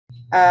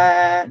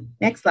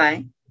Next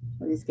slide.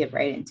 We'll just get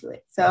right into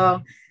it.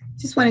 So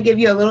just want to give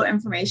you a little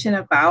information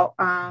about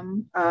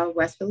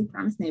West Philly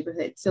Promise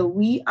Neighborhood. So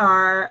we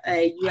are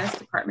a U.S.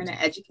 Department of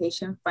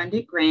Education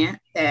funded grant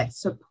that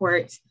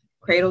supports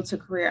cradle to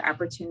career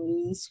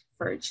opportunities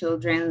for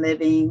children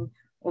living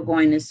or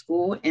going to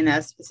school in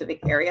a specific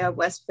area of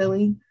West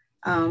Philly.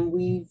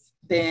 We've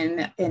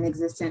been in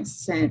existence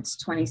since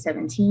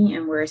 2017,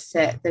 and we're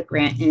set, the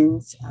grant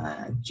ends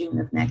June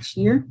of next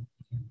year.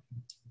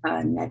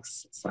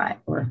 Next slide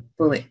or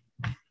bullet.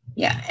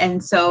 Yeah,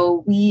 and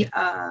so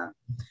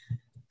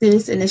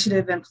this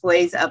initiative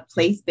employs a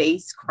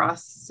place-based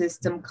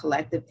cross-system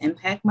collective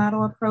impact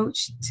model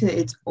approach to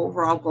its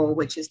overall goal,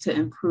 which is to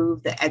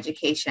improve the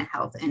education,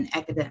 health, and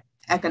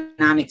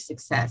economic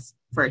success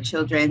for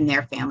children,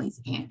 their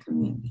families, and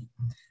community.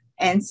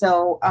 And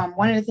so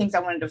one of the things I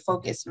wanted to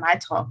focus my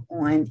talk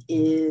on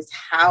is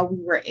how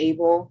we were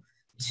able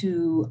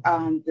to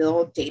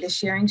build data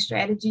sharing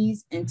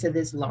strategies into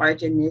this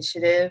large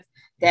initiative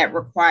that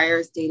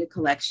requires data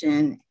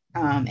collection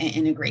and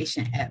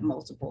integration at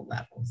multiple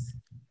levels.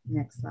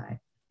 Next slide.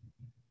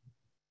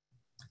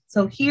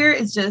 So here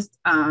is just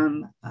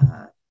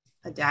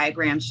a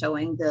diagram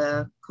showing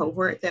the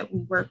cohort that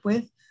we work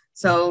with.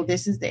 So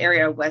this is the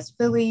area of West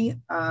Philly.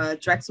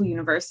 Drexel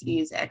University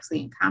is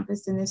actually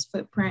encompassed in this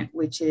footprint,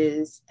 which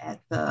is at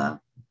the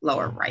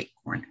lower right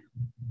corner.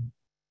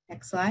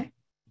 Next slide.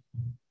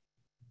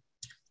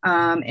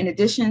 In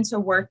addition to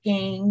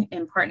working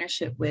in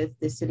partnership with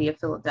the City of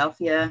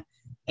Philadelphia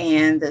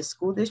and the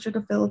School District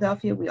of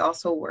Philadelphia, we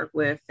also work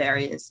with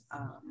various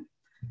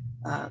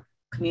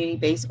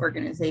community-based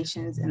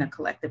organizations in a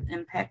collective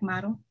impact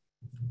model.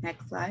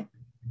 Next slide.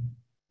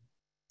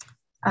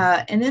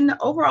 And then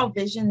the overall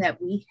vision that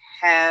we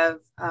have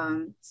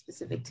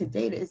specific to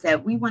data is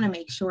that we want to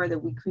make sure that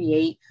we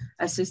create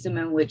a system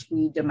in which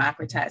we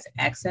democratize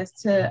access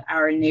to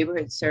our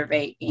neighborhood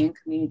survey and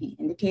community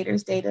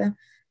indicators data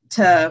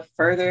to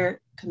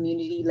further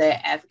community-led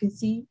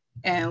advocacy.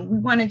 And we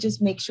want to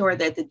just make sure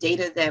that the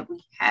data that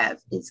we have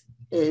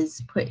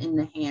is put in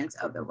the hands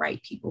of the right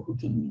people who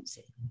can use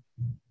it.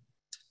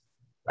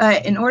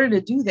 But in order to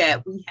do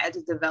that, we had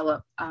to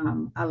develop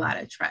a lot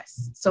of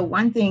trust. So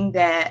one thing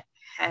that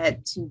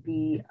had to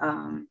be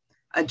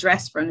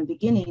addressed from the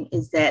beginning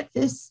is that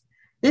this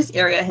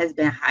area has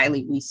been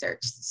highly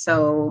researched.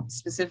 So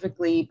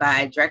specifically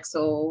by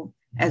Drexel,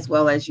 as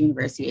well as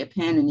University of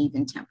Penn and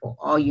even Temple,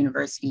 all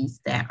universities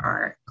that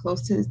are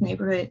close to this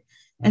neighborhood.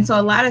 And so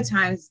a lot of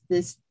times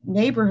these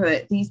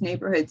neighborhoods,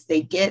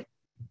 they get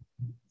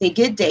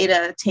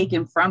data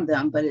taken from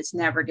them, but it's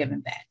never given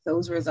back.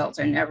 Those results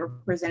are never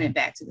presented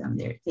back to them.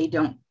 They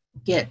don't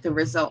get the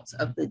results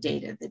of the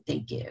data that they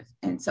give.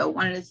 And so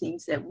one of the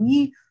things that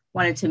we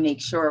wanted to make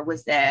sure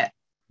was that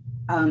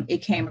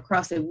it came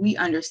across that we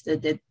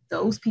understood that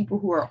those people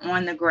who are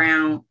on the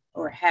ground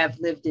or have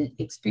lived in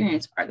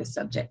experience are the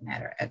subject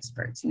matter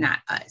experts, not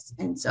us.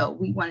 And so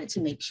we wanted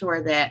to make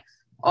sure that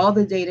all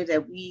the data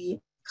that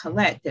we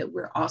collect, that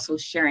we're also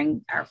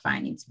sharing our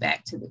findings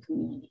back to the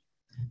community.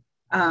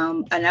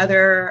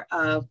 Another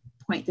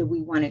point that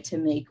we wanted to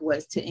make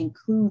was to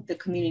include the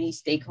community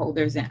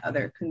stakeholders and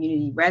other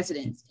community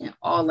residents in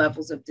all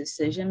levels of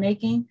decision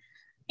making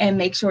and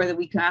make sure that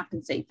we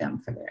compensate them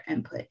for their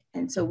input.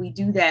 And so we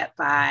do that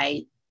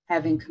by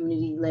having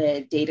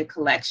community-led data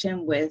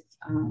collection with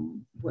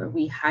where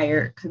we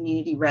hire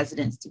community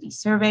residents to be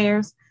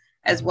surveyors,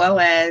 as well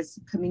as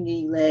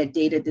community-led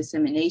data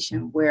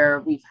dissemination, where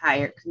we've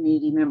hired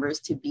community members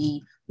to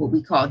be what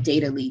we call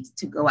data leads,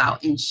 to go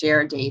out and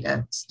share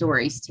data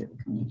stories to the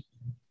community.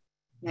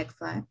 Next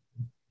slide.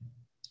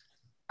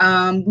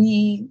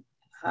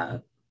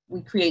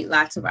 We create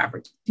lots of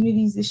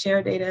opportunities to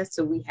share data.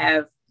 So we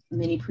have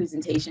many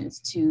presentations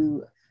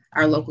to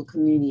our local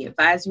community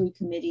advisory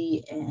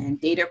committee and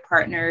data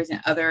partners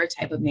and other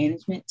type of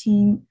management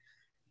team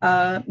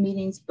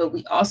meetings, but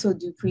we also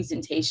do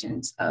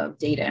presentations of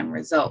data and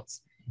results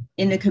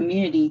in the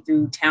community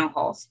through town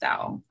hall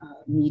style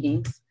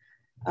meetings.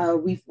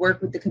 We've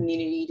worked with the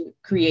community to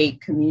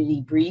create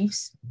community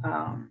briefs,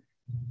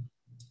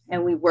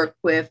 and we work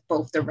with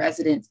both the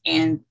residents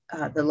and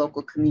the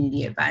local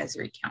community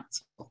advisory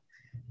council.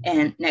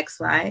 And next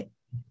slide.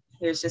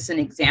 Here's just an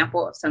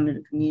example of some of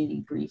the community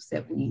briefs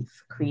that we've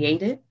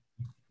created.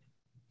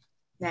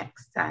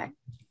 Next slide.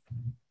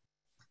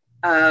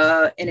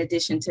 In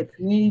addition to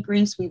community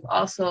briefs, we've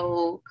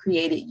also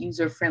created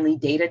user-friendly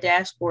data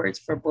dashboards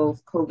for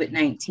both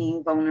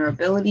COVID-19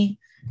 vulnerability,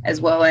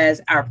 as well as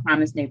our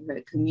Promise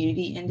Neighborhood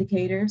community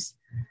indicators.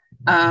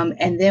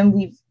 And then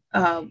we've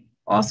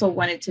also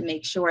wanted to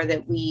make sure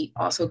that we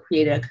also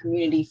created a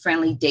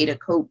community-friendly data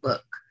code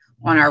book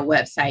on our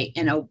website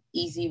and an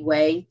easy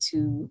way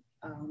to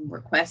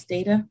request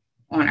data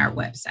on our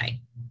website.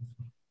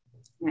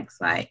 Next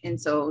slide. And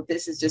so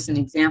this is just an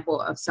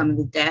example of some of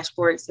the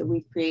dashboards that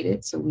we've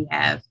created. So we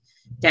have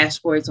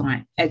dashboards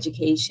on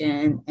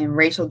education and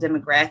racial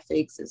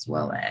demographics, as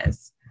well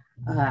as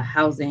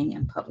housing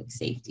and public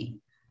safety.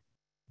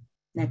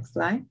 Next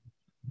slide.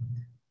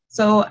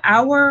 So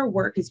our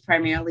work is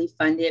primarily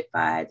funded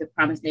by the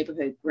Promise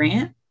Neighborhood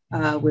Grant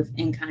with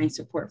in-kind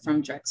support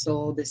from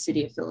Drexel, the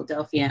City of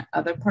Philadelphia, and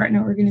other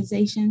partner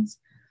organizations.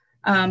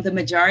 The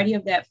majority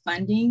of that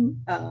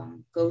funding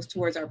goes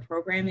towards our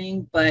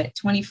programming, but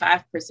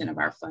 25% of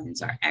our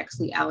funds are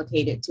actually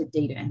allocated to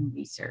data and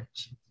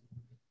research.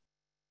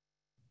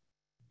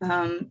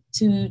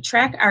 To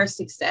track our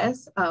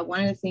success,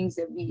 one of the things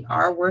that we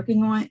are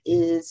working on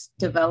is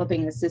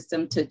developing a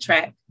system to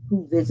track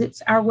who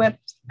visits our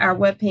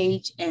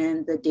webpage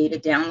and the data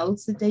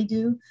downloads that they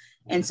do.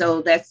 And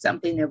so that's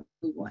something that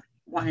we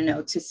want to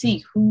know, to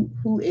see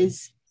who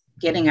is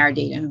getting our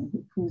data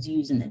and who's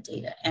using the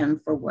data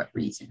and for what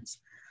reasons.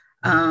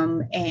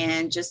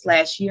 And just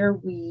last year,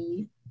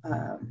 we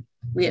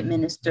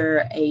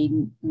administered a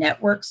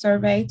network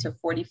survey to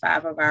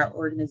 45 of our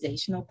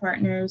organizational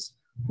partners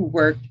who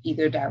work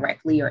either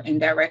directly or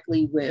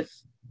indirectly with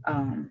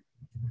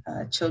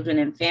children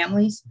and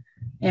families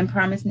in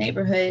Promise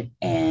Neighborhood.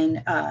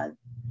 And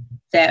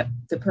that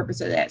the purpose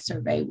of that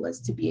survey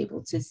was to be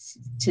able to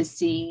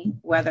see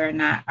whether or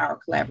not our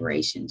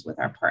collaborations with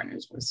our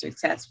partners were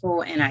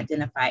successful and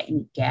identify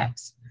any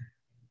gaps.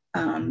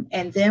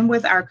 And then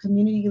with our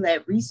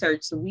community-led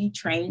research, so we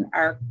train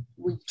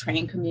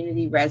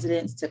community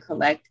residents to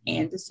collect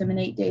and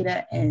disseminate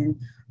data, and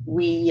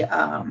we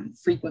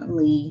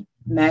frequently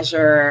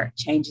measure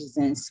changes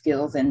in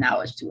skills and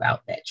knowledge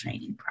throughout that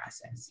training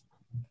process.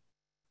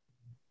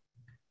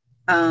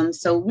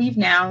 So we've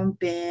now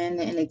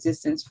been in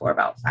existence for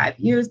about 5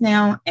 years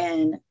now,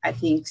 and I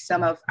think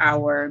some of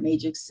our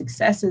major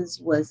successes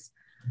was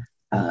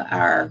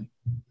our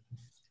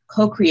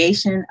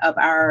co-creation of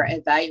our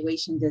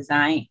evaluation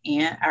design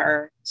and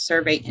our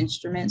survey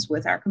instruments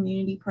with our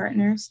community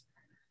partners.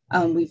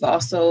 We've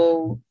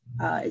also,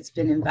 it's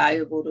been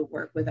invaluable to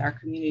work with our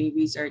community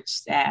research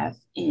staff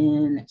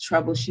in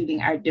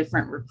troubleshooting our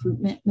different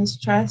recruitment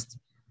mistrust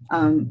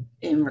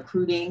in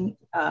recruiting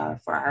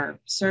for our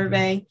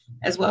survey,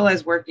 as well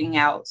as working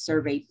out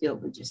survey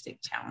field logistic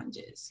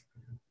challenges.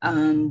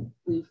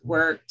 We've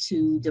worked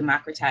to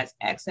democratize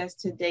access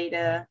to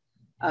data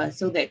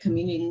so that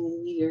community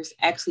leaders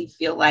actually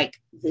feel like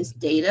this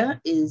data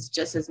is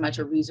just as much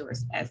a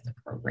resource as the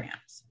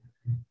programs.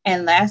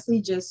 And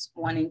lastly, just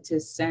wanting to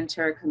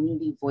center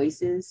community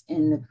voices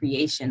in the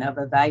creation of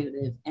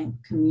evaluative and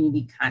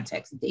community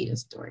context data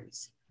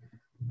stories.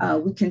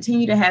 We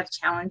continue to have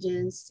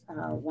challenges.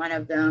 One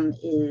of them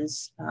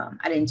is,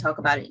 I didn't talk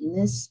about it in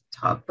this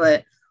talk,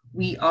 but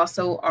we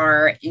also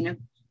are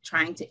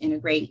trying to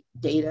integrate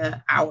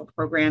data, our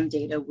program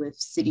data, with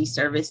city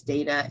service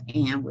data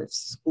and with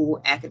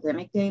school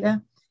academic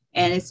data.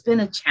 And it's been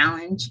a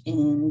challenge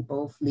in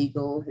both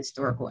legal,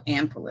 historical,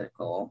 and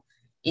political,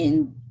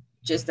 in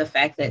just the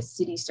fact that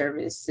city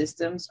service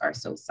systems are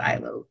so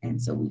siloed. And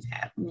so we've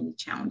had many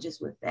challenges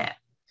with that.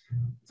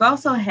 We've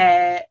also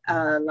had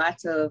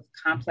lots of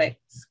complex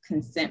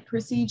consent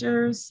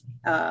procedures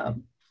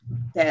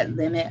that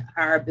limit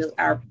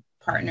our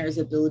partners'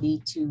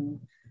 ability to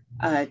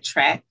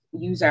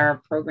use our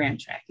program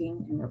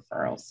tracking and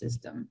referral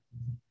system.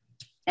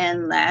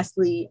 And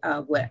lastly,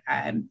 what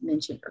I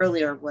mentioned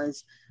earlier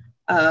was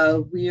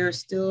we are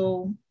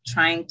still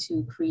trying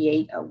to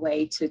create a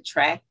way to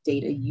track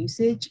data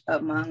usage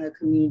among a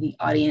community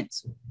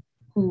audience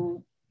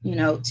who,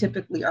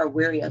 typically are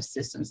wary of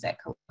systems that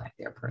collect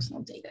their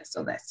personal data.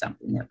 So that's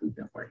something that we've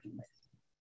been working with.